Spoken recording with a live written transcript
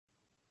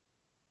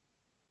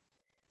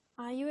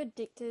Are you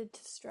addicted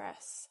to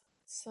stress?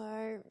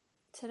 So,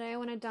 today I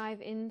want to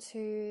dive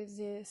into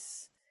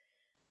this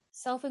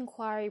self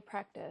inquiry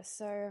practice.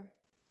 So,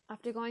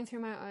 after going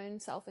through my own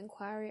self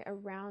inquiry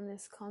around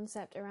this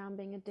concept around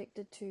being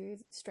addicted to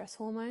stress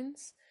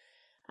hormones,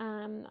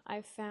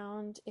 I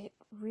found it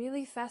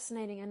really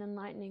fascinating and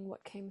enlightening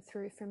what came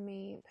through for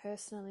me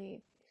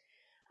personally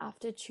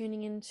after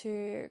tuning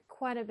into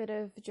quite a bit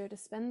of Joe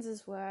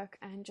Dispenza's work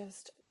and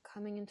just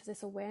coming into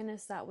this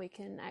awareness that we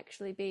can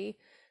actually be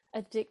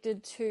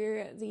addicted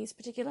to these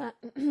particular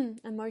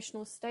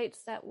emotional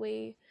states that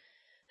we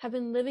have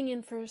been living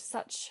in for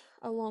such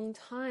a long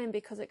time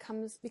because it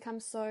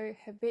becomes so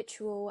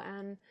habitual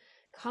and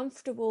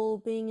comfortable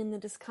being in the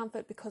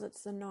discomfort because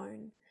it's the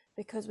known,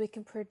 because we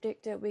can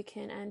predict it, we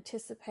can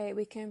anticipate,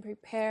 we can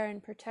prepare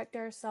and protect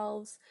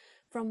ourselves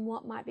from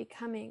what might be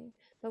coming.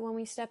 But when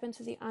we step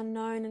into the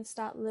unknown and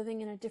start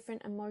living in a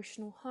different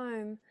emotional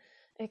home,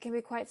 it can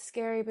be quite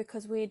scary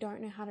because we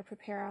don't know how to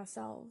prepare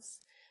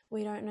ourselves.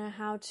 We don't know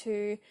how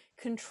to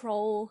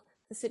control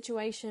the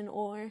situation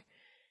or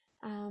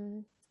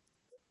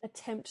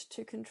attempt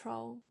to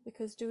control,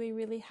 because do we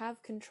really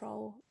have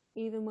control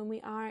even when we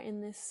are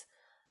in this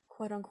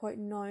quote unquote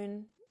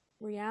known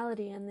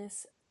reality and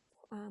this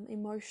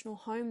emotional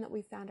home that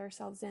we found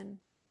ourselves in?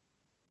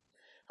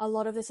 A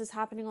lot of this is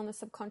happening on the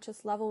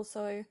subconscious level,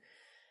 so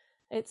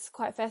it's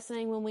quite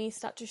fascinating when we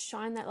start to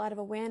shine that light of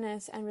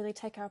awareness and really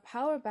take our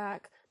power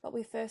back. But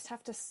we first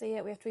have to see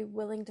it. We have to be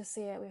willing to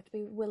see it. We have to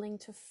be willing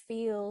to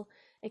feel,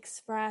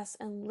 express,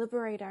 and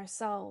liberate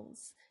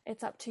ourselves.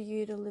 It's up to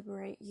you to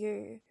liberate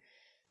you.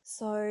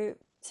 So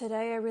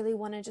today I really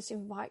want to just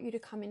invite you to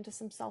come into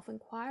some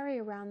self-inquiry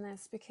around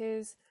this,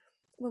 because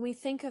when we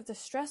think of the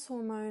stress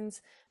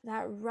hormones,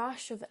 that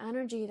rush of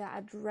energy,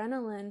 that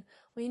adrenaline,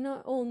 we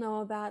all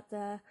know about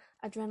the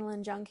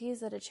adrenaline junkies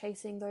that are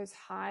chasing those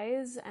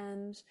highs,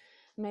 and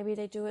maybe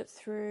they do it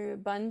through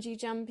bungee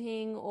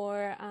jumping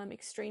or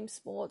extreme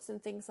sports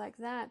and things like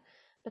that.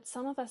 But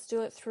some of us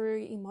do it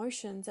through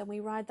emotions, and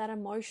we ride that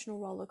emotional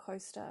roller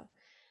coaster.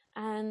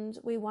 And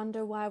we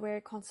wonder why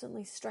we're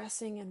constantly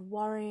stressing and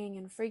worrying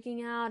and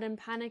freaking out and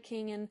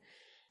panicking. And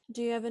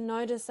do you ever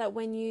notice that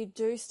when you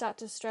do start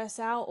to stress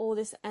out, all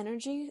this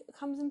energy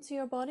comes into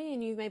your body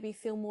and you maybe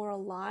feel more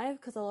alive?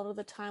 Because a lot of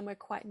the time we're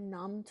quite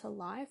numb to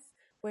life.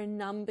 We're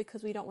numb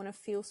because we don't want to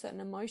feel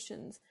certain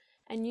emotions.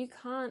 And you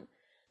can't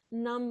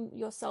numb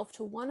yourself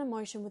to one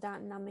emotion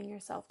without numbing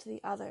yourself to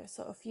the other.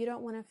 So if you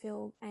don't want to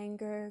feel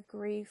anger,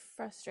 grief,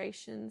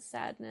 frustration,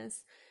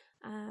 sadness,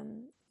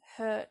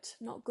 hurt,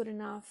 not good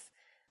enough,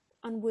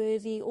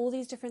 unworthy, all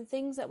these different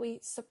things that we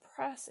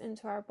suppress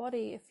into our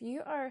body, if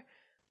you are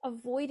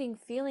avoiding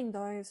feeling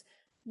those,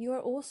 you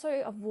are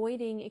also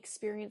avoiding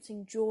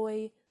experiencing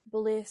joy,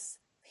 bliss,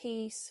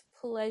 peace,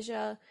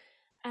 pleasure.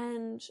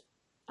 And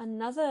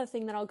another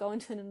thing that I'll go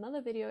into in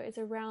another video is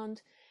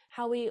around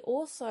how we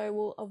also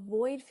will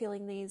avoid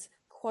feeling these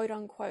quote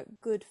unquote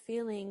good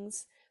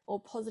feelings or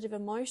positive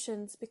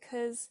emotions,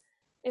 because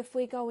if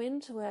we go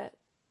into it,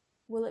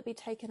 will it be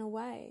taken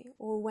away?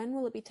 Or when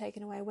will it be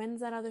taken away? When's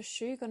that other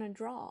shoe going to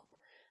drop?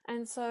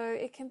 And so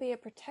it can be a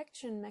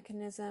protection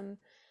mechanism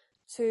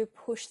to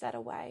push that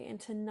away and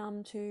to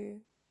numb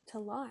to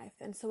life.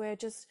 And so we're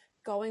just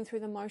going through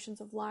the motions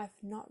of life,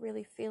 not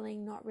really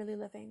feeling, not really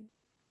living.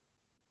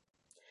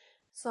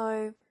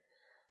 So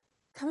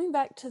coming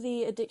back to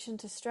the addiction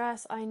to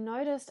stress, I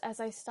noticed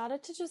as I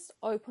started to just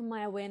open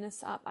my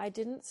awareness up, I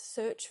didn't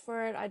search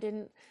for it. I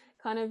didn't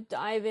kind of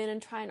dive in and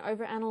try and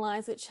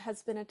overanalyze, which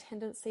has been a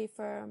tendency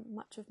for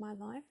much of my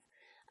life.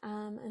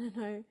 And I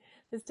know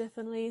there's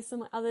definitely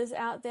some others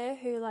out there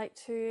who like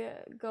to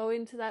go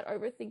into that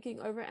overthinking,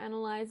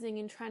 overanalyzing,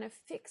 and trying to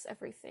fix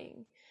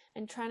everything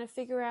and trying to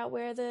figure out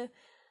where the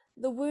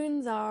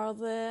wounds are, or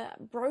the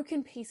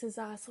broken pieces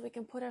are, so we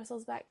can put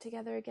ourselves back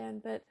together again.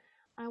 But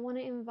I want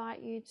to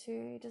invite you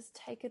to just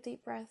take a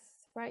deep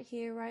breath right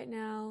here, right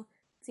now.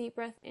 Deep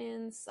breath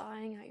in,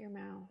 sighing out your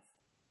mouth.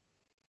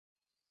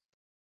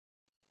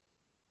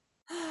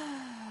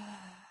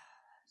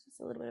 Just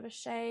a little bit of a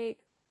shake.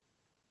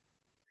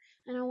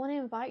 And I want to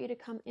invite you to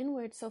come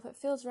inward. So if it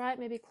feels right,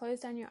 maybe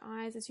close down your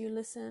eyes as you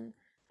listen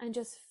and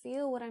just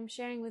feel what I'm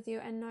sharing with you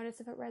and notice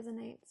if it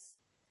resonates,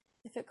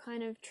 if it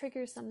kind of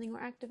triggers something or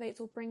activates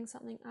or brings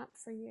something up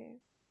for you.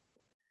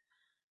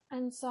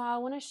 And so I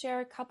want to share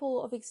a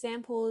couple of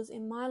examples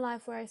in my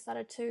life where I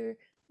started to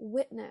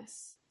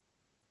witness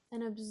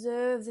and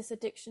observe this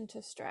addiction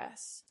to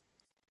stress.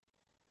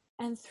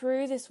 And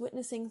through this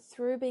witnessing,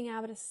 through being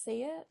able to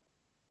see it,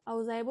 I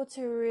was able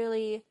to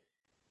really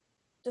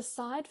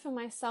decide for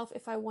myself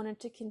if I wanted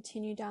to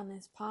continue down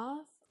this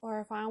path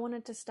or if I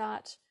wanted to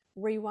start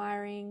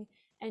rewiring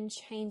and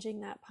changing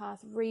that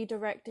path,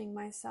 redirecting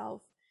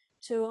myself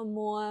to a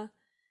more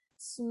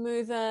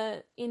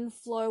smoother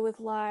inflow with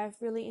life,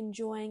 really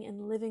enjoying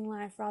and living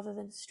life rather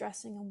than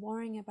stressing and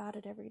worrying about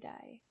it every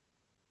day.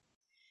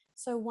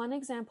 So one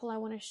example I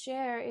want to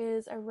share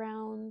is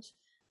around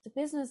the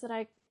business that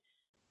I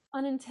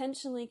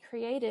unintentionally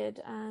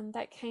created,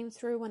 that came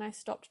through when I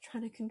stopped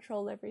trying to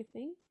control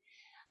everything.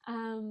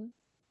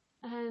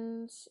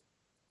 And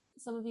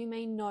some of you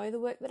may know the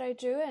work that I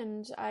do,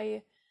 and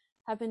I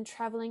have been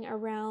traveling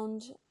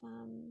around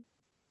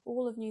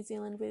all of New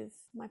Zealand with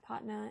my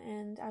partner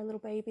and our little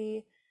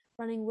baby,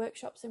 running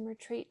workshops and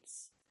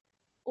retreats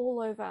all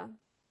over.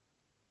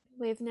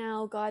 We've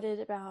now guided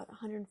about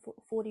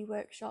 140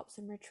 workshops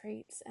and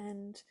retreats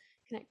and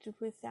connected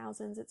with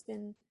thousands. It's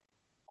been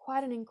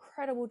quite an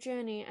incredible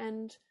journey,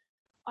 and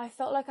I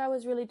felt like I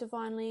was really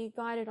divinely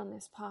guided on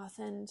this path.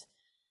 And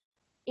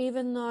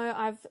even though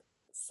I've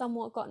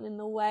somewhat gotten in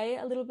the way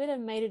a little bit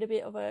and made it a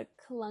bit of a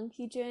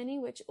clunky journey,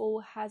 which all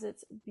has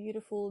its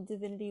beautiful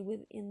divinity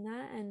within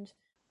that and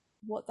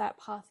what that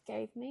path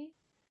gave me.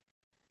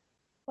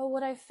 But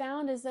what I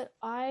found is that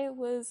I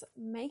was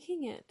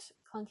making it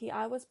clunky.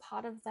 I was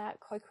part of that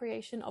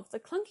co-creation of the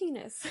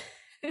clunkiness.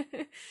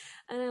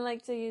 And I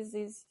like to use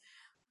these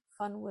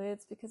fun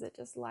words because it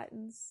just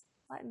lightens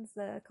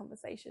the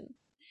conversation.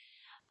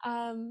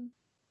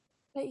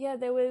 But yeah,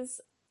 there was,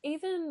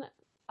 even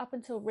up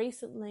until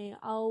recently,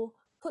 I'll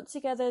put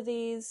together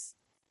these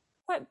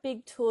quite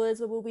big tours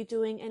where we'll be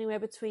doing anywhere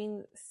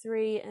between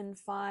 3 and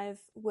 5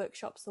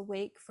 workshops a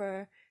week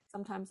for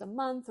sometimes a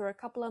month or a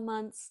couple of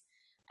months,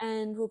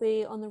 and we'll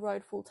be on the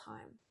road full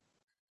time.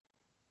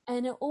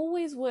 And it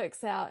always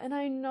works out, and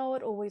I know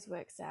it always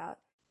works out.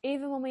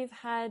 Even when we've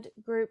had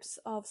groups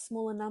of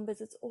smaller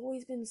numbers, it's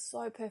always been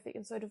so perfect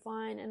and so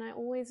divine. And I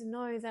always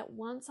know that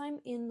once I'm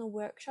in the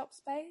workshop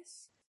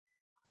space,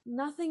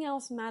 nothing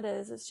else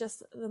matters. It's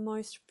just the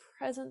most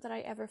present that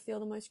I ever feel,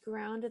 the most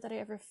grounded that I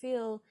ever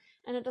feel.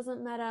 And it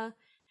doesn't matter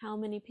how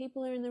many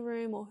people are in the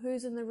room or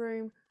who's in the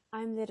room,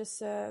 I'm there to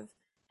serve.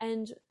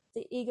 And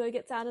the ego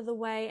gets out of the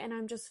way, and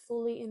I'm just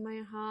fully in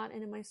my heart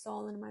and in my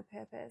soul and in my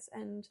purpose.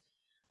 And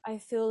I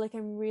feel like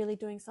I'm really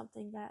doing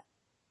something that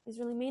is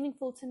really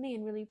meaningful to me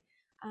and really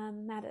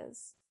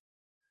matters.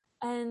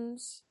 And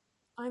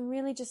I'm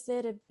really just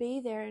there to be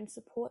there and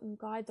support and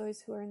guide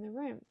those who are in the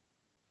room.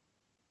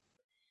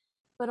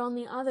 But on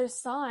the other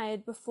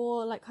side,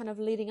 before, like, kind of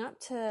leading up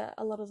to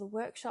a lot of the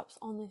workshops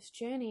on this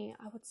journey,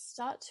 I would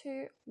start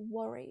to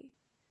worry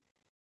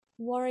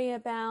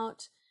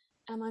about,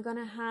 am I going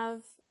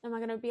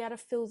to be able to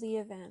fill the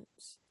event?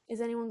 Is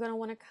anyone going to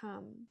want to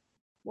come?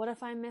 What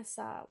if I mess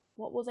up?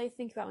 What will they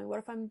think about me? What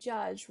if I'm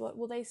judged? What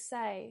will they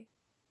say?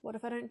 What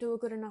if I don't do a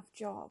good enough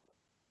job?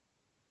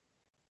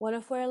 What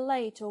if we're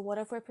late, or what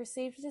if we're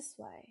perceived this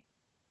way?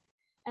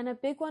 And a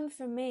big one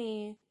for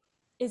me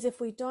is,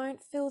 if we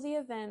don't fill the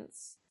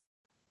events,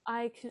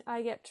 I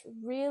get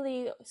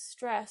really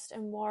stressed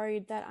and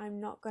worried that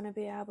I'm not going to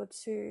be able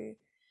to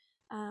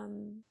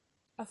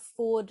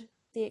afford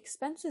the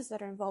expenses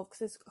that are involved, because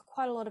there's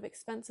quite a lot of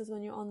expenses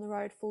when you're on the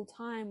road full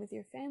time with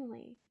your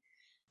family.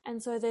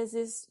 And so there's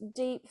this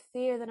deep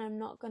fear that I'm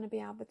not going to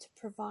be able to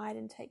provide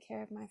and take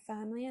care of my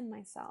family and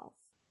myself.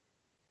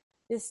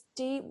 This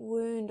deep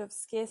wound of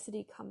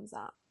scarcity comes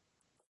up,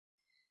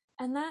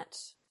 and that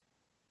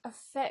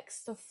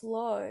affects the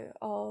flow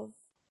of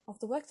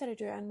the work that I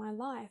do in my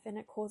life, and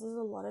it causes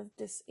a lot of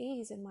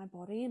dis-ease in my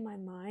body, in my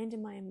mind,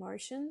 in my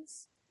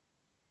emotions.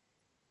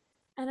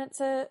 And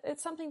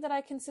it's something that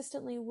I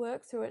consistently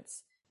work through.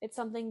 It's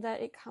something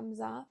that it comes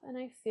up, and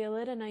I feel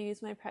it, and I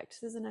use my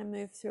practices, and I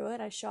move through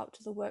it. I show up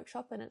to the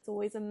workshop, and it's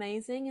always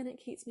amazing, and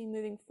it keeps me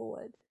moving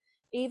forward.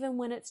 Even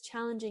when it's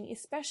challenging,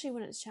 especially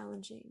when it's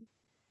challenging,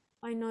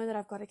 I know that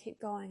I've got to keep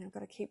going. I've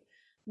got to keep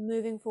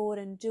moving forward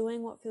and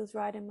doing what feels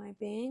right in my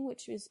being,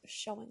 which is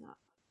showing up.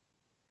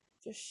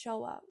 Just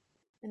show up.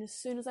 And as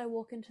soon as I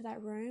walk into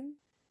that room,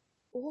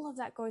 all of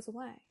that goes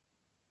away.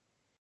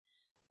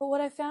 But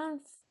what I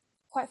found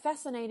quite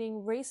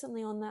fascinating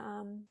recently on the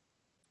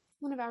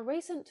one of our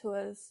recent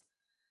tours,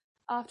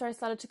 after I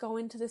started to go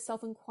into this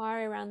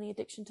self-inquiry around the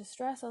addiction to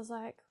stress, I was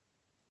like,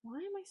 why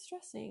am I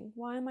stressing?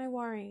 Why am I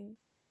worrying?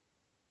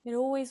 It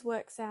always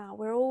works out.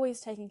 We're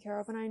always taken care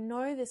of. And I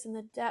know this in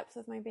the depth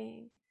of my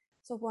being.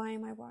 So why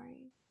am I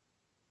worrying?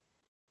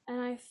 And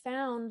I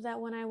found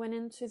that when I went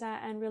into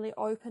that and really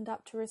opened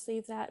up to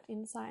receive that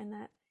insight and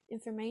that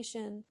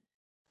information,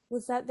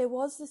 was that there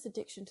was this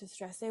addiction to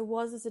stress. There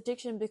was this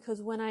addiction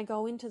because when I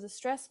go into the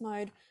stress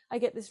mode, I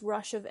get this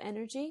rush of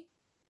energy.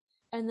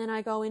 And then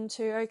I go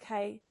into,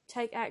 okay,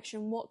 take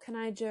action. What can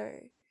I do?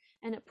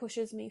 And it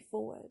pushes me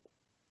forward.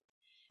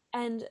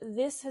 And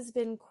this has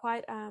been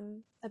quite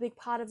a big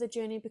part of the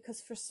journey,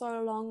 because for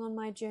so long on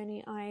my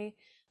journey, I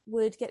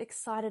would get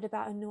excited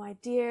about a new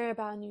idea,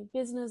 about a new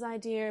business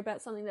idea,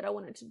 about something that I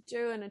wanted to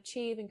do and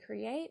achieve and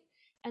create.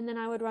 And then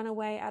I would run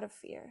away out of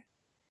fear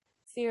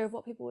of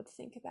what people would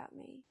think about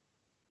me,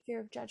 fear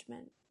of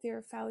judgment, fear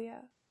of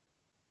failure.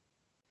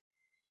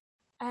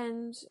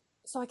 And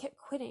so I kept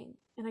quitting,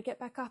 and I'd get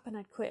back up and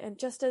I'd quit. And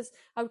just as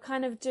I would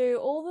kind of do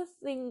all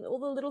the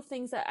little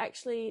things that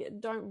actually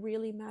don't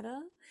really matter.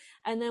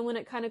 And then when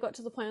it kind of got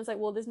to the point, I was like,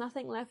 well, there's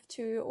nothing left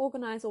to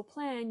organize or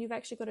plan. You've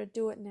actually got to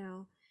do it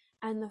now.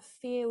 And the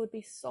fear would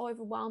be so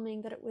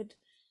overwhelming that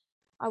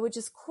I would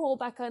just crawl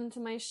back into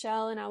my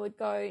shell, and I would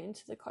go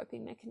into the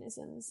coping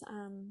mechanisms.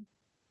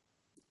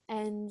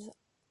 And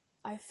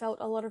I felt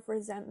a lot of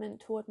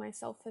resentment toward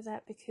myself for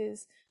that,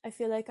 because I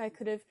feel like I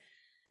could have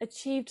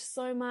achieved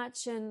so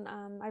much, and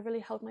I really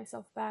held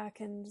myself back,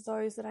 and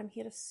those that I'm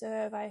here to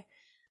serve, I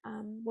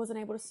wasn't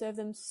able to serve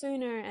them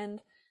sooner,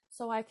 and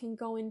so I can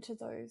go into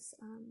those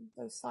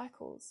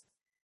cycles.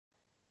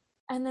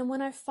 And then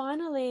when I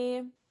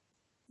finally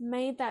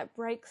made that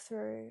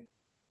breakthrough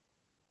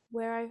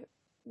where I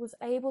was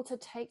able to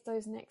take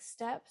those next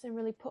steps and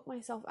really put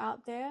myself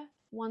out there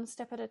one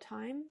step at a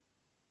time,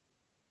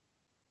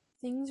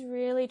 things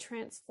really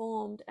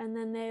transformed. And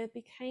then there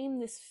became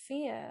this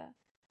fear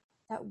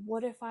that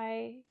what if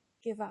I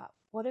give up?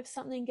 What if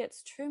something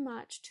gets too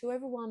much, too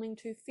overwhelming,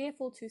 too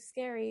fearful, too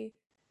scary?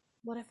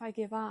 What if I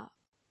give up?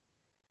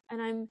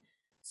 And I'm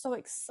so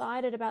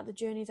excited about the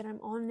journey that I'm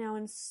on now,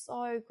 and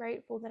so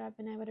grateful that I've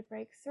been able to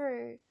break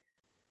through,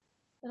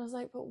 that I was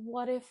like, but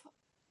what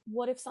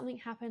if something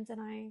happens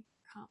and I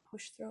can't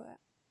push through it?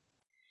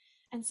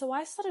 And so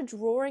I started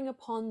drawing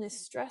upon this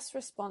stress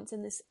response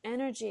and this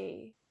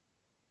energy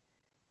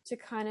to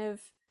kind of,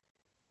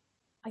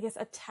 I guess,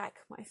 attack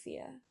my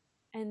fear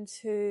and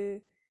to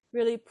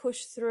really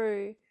push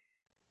through.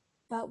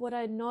 But what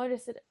I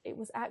noticed, that it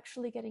was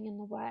actually getting in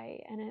the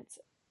way, and it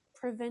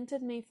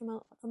prevented me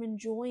from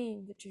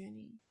enjoying the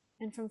journey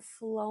and from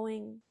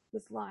flowing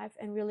with life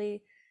and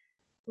really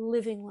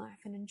living life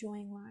and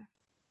enjoying life.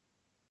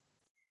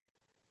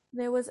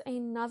 There was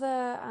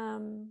another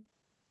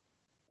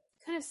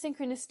kind of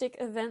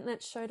synchronistic event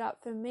that showed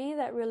up for me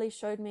that really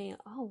showed me,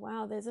 oh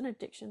wow, there's an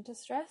addiction to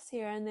stress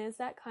here, and there's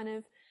that kind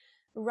of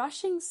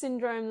rushing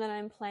syndrome that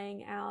I'm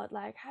playing out,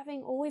 like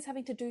always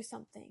having to do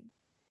something.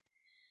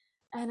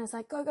 And it's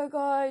like,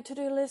 go,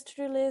 to-do list,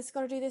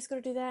 gotta do this,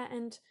 gotta do that.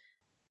 And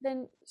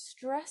then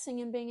stressing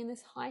and being in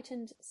this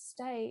heightened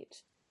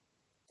state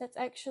that's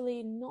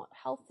actually not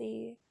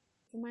healthy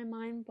for my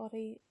mind,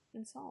 body,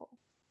 and soul.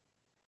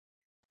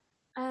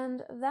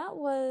 And that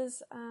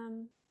was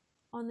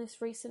on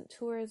this recent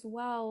tour as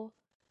well.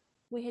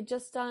 We had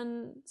just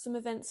done some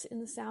events in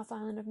the South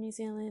Island of New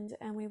Zealand,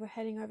 and we were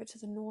heading over to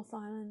the North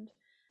Island.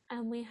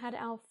 And we had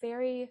our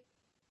ferry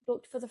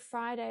booked for the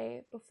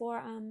Friday before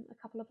a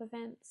couple of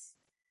events.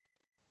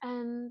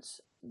 And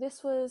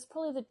this was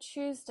probably the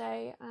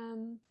Tuesday.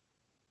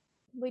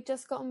 We'd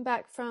just gotten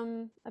back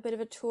from a bit of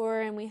a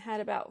tour, and we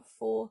had about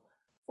 4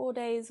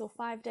 days or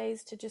 5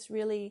 days to just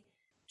really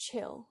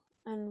chill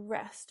and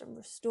rest and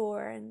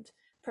restore and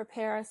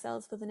prepare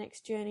ourselves for the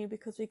next journey,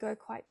 because we go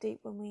quite deep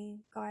when we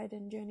guide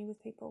and journey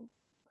with people.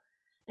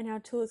 And our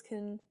tours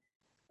can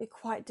be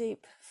quite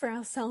deep for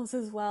ourselves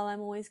as well.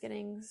 I'm always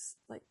getting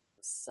like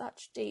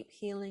such deep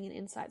healing and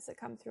insights that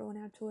come through on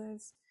our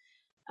tours.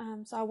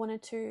 So I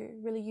wanted to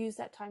really use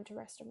that time to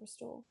rest and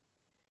restore.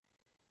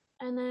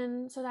 And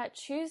then, so that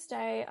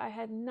Tuesday, I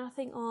had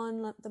nothing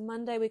on. The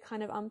Monday, we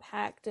kind of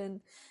unpacked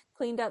and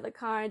cleaned out the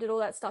car and did all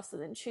that stuff. So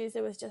then Tuesday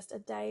was just a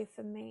day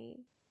for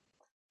me.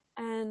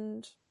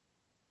 And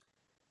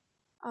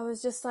I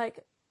was just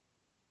like,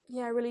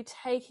 yeah, really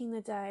taking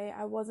the day.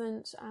 I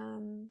wasn't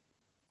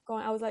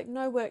I was like,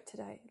 no work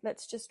today.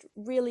 Let's just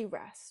really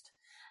rest.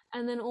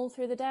 And then all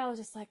through the day, I was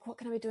just like, what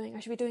can I be doing? I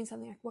should be doing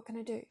something. Like, what can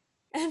I do?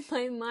 And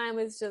my mind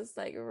was just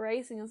like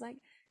racing. I was like,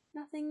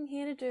 nothing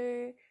here to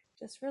do.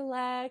 Just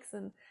relax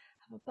and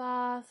have a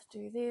bath,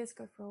 do this,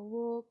 go for a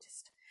walk,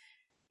 just,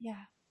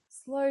 yeah,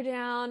 slow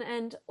down.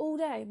 And all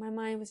day, my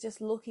mind was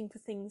just looking for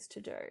things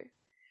to do.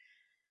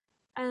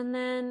 And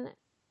then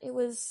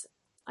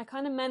I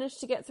kind of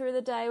managed to get through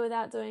the day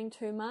without doing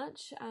too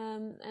much.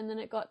 And then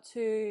it got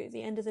to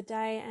the end of the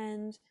day,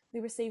 and we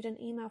received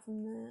an email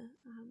from the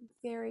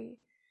ferry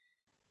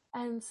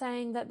and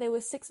saying that there were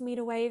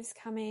 6-meter waves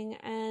coming,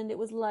 and it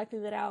was likely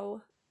that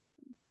our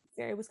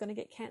ferry was going to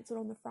get cancelled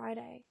on the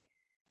Friday.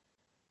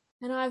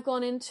 And I've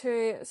gone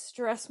into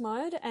stress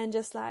mode and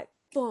just like,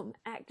 boom,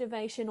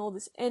 activation, all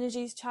this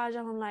energy's charged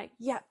up. I'm like,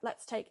 yep,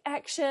 let's take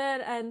action.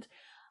 And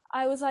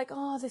I was like,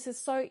 oh, this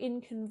is so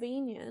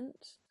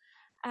inconvenient,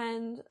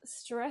 and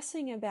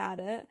stressing about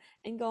it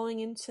and going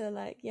into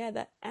like, yeah,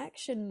 that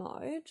action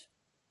mode.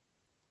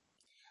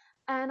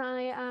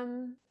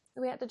 And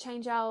we had to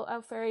change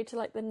our ferry to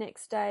like the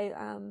next day.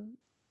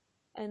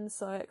 And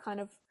so it kind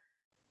of,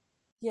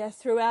 yeah,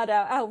 throughout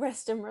our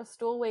rest and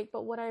restore week.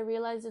 But what I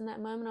realized in that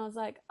moment, I was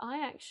like,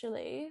 I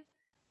actually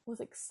was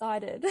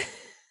excited.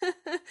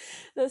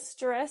 The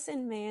stress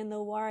in me and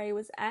the worry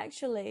was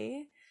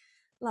actually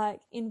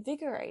like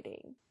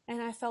invigorating,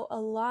 and I felt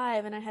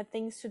alive, and I had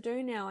things to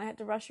do now. I had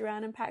to rush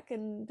around and pack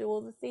and do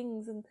all the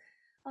things. And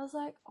I was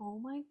like, oh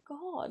my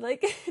God,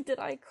 like, did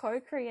I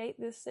co-create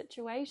this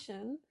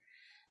situation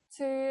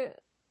to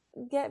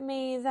get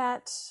me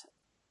that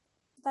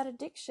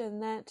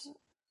addiction, that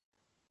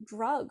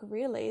drug,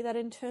 really, that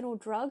internal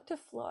drug to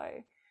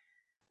flow?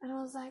 And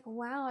I was like,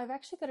 wow, I've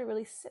actually got to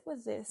really sit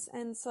with this.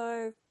 And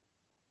so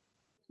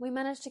we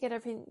managed to get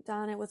everything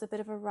done. It was a bit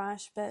of a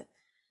rush, but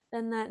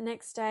then that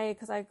next day,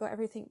 because I got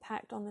everything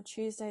packed on the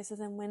Tuesday, so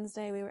then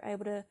Wednesday we were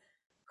able to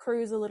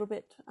cruise a little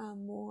bit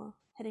more,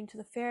 heading to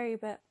the ferry.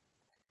 But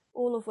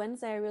all of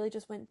Wednesday, I really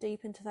just went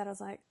deep into that. I was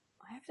like,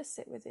 I have to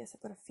sit with this.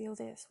 I've got to feel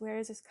this. Where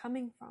is this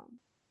coming from?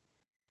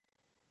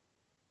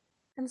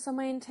 And so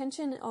my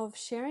intention of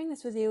sharing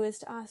this with you is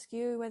to ask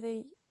you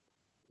whether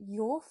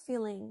you're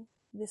feeling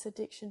this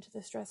addiction to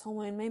the stress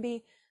hormone.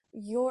 Maybe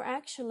you're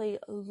actually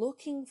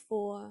looking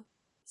for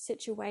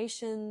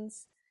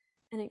situations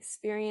and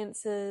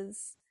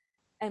experiences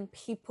and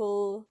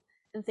people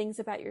and things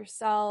about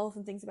yourself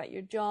and things about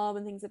your job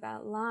and things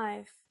about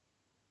life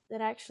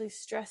that actually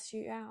stress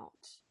you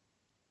out,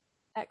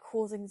 that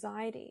cause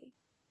anxiety.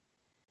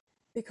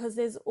 Because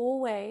there's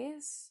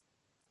always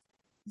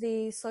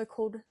the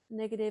so-called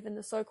negative and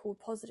the so-called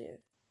positive.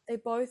 They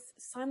both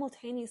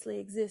simultaneously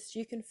exist.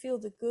 You can feel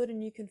the good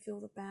and you can feel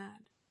the bad.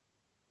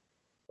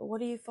 But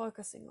what are you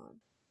focusing on?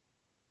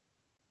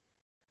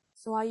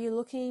 So are you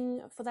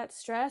looking for that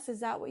stress?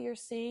 Is that what you're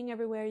seeing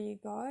everywhere you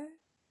go?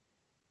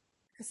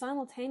 Because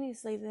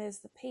simultaneously there's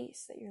the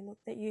peace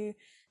that you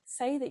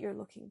say that you're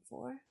looking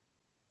for.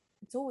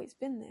 It's always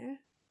been there.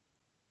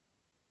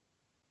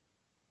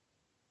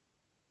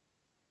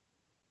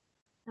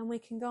 And we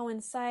can go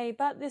and say,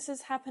 but this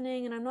is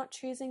happening and I'm not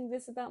choosing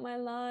this about my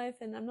life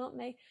and I'm not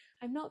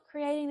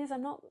creating this,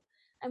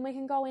 and we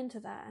can go into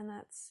that. And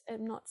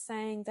I'm not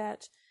saying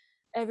that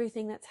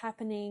everything that's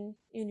happening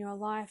in your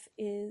life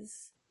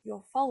is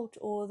your fault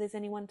or there's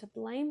anyone to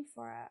blame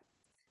for it.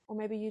 Or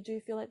maybe you do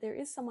feel like there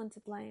is someone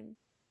to blame.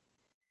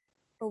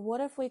 But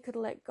what if we could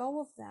let go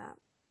of that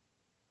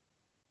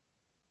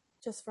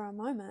just for a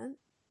moment,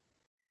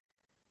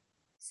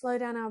 slow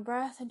down our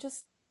breath and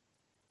just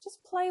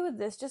play with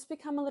this, just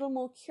become a little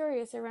more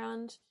curious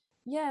around,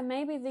 yeah,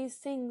 maybe these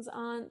things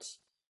aren't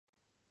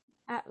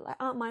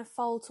my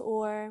fault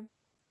or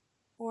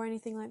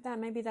anything like that.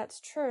 Maybe that's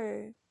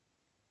true.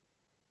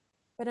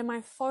 But am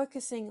I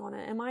focusing on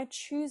it? Am I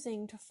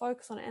choosing to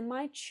focus on it? Am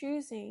I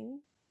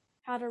choosing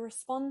how to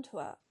respond to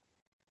it?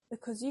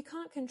 Because you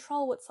can't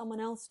control what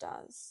someone else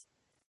does.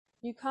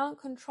 You can't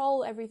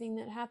control everything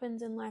that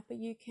happens in life, but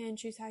you can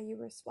choose how you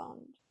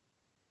respond.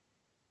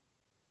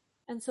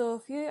 And so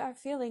if you are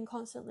feeling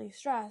constantly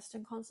stressed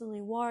and constantly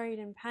worried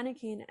and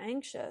panicky and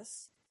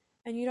anxious,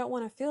 and you don't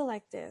want to feel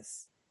like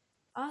this,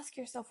 ask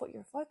yourself what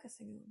you're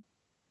focusing on.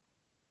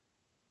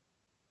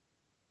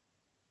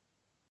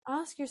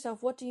 Ask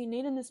yourself, what do you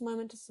need in this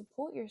moment to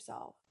support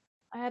yourself?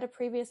 I had a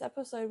previous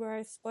episode where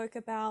I spoke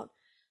about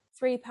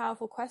 3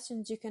 powerful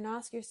questions you can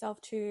ask yourself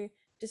to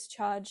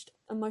discharge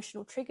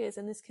emotional triggers,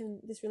 and this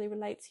really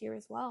relates here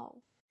as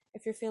well.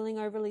 If you're feeling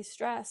overly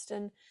stressed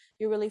and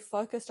you're really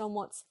focused on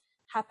what's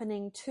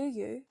happening to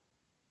you,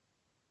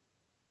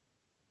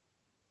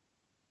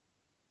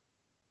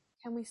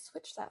 can we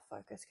switch that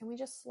focus? Can we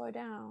just slow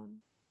down,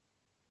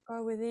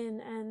 go within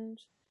and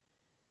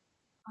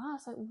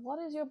ask, like, what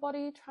is your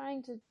body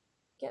trying to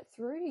get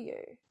through to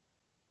you?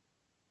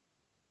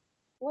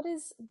 What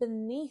is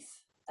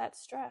beneath that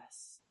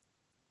stress?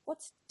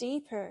 What's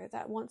deeper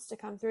that wants to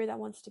come through, that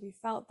wants to be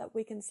felt, that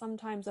we can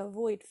sometimes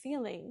avoid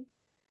feeling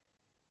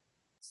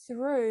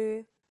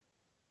through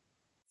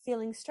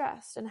feeling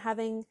stressed and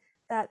having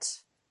that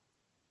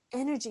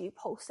energy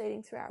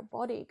pulsating through our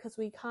body, because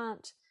we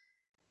can't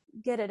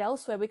get it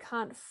elsewhere. We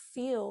can't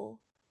feel.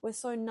 We're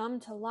so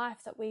numb to life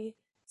that we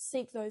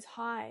seek those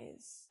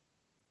highs.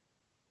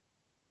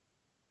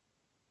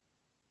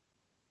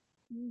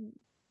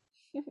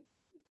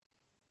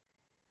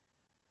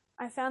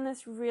 I found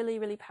this really,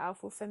 really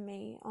powerful for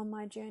me on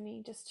my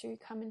journey, just to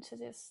come into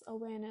this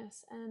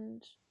awareness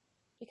and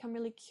become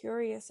really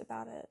curious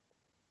about it.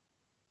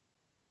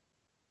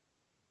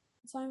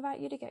 So I invite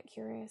you to get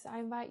curious. I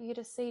invite you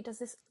to see, does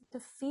this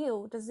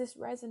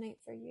resonate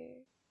for you?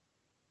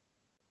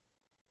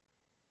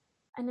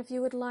 And if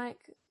you would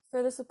like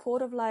further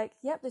support of like,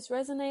 yep, this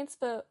resonates,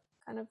 but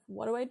kind of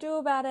what do I do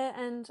about it?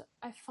 And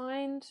I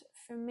find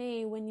for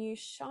me, when you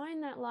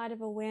shine that light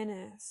of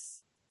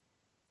awareness,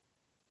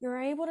 you're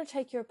able to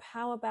take your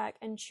power back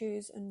and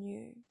choose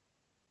anew.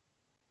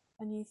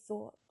 A new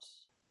thought,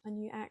 a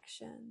new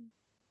action.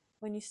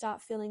 When you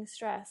start feeling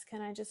stress,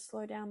 can I just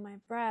slow down my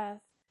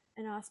breath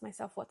and ask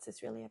myself, what's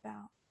this really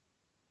about?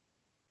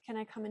 Can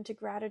I come into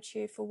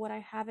gratitude for what I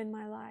have in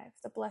my life,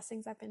 the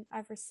blessings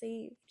I've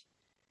received?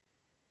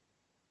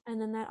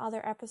 And then that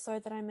other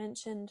episode that I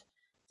mentioned,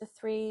 the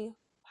 3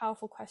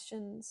 powerful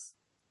questions,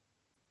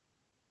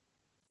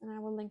 and I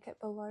will link it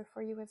below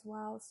for you as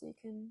well, so you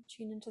can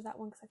tune into that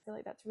one, because I feel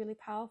like that's really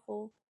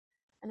powerful.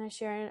 And I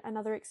share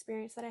another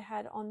experience that I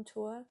had on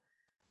tour,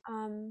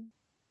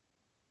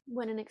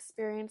 when an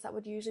experience that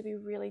would usually be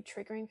really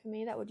triggering for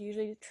me, that would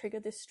usually trigger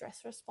this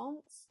stress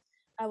response,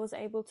 I was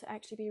able to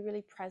actually be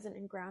really present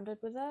and grounded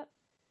with it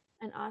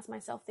and ask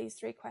myself these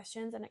 3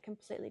 questions, and it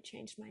completely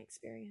changed my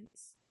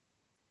experience.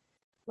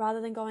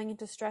 Rather than going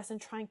into stress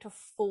and trying to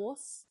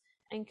force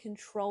and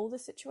control the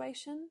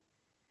situation,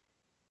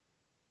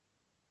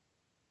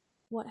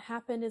 what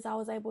happened is I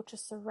was able to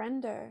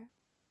surrender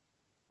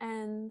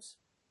and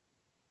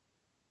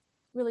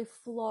really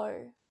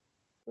flow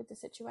with the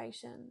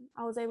situation.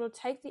 I was able to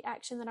take the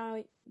action that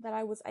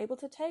I was able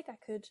to take. I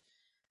could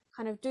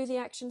kind of do the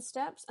action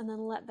steps and then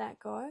let that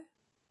go,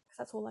 because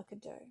that's all I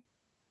could do.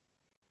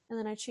 And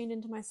then I tuned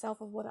into myself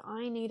of what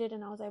I needed,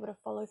 and I was able to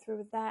follow through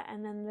with that.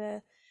 And then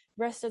the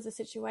rest of the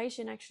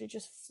situation actually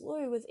just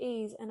flew with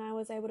ease, and I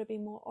was able to be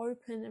more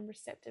open and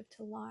receptive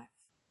to life.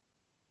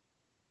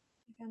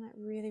 I found that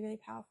really, really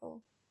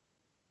powerful.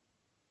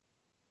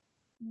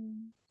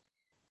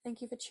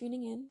 Thank you for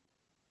tuning in.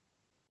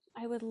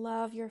 I would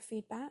love your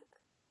feedback.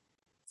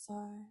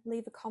 So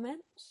leave a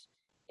comment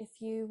if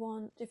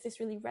this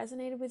really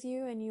resonated with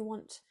you and you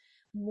want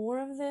more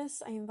of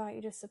this. I invite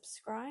you to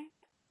subscribe.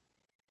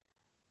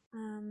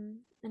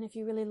 And if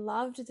you really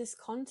loved this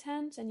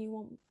content and you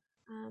want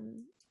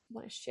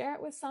to share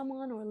it with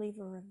someone or leave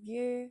a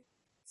review,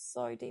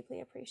 so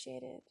deeply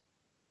appreciated.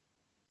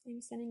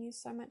 I'm sending you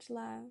so much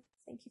love.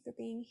 Thank you for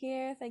being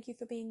here. Thank you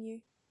for being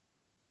you.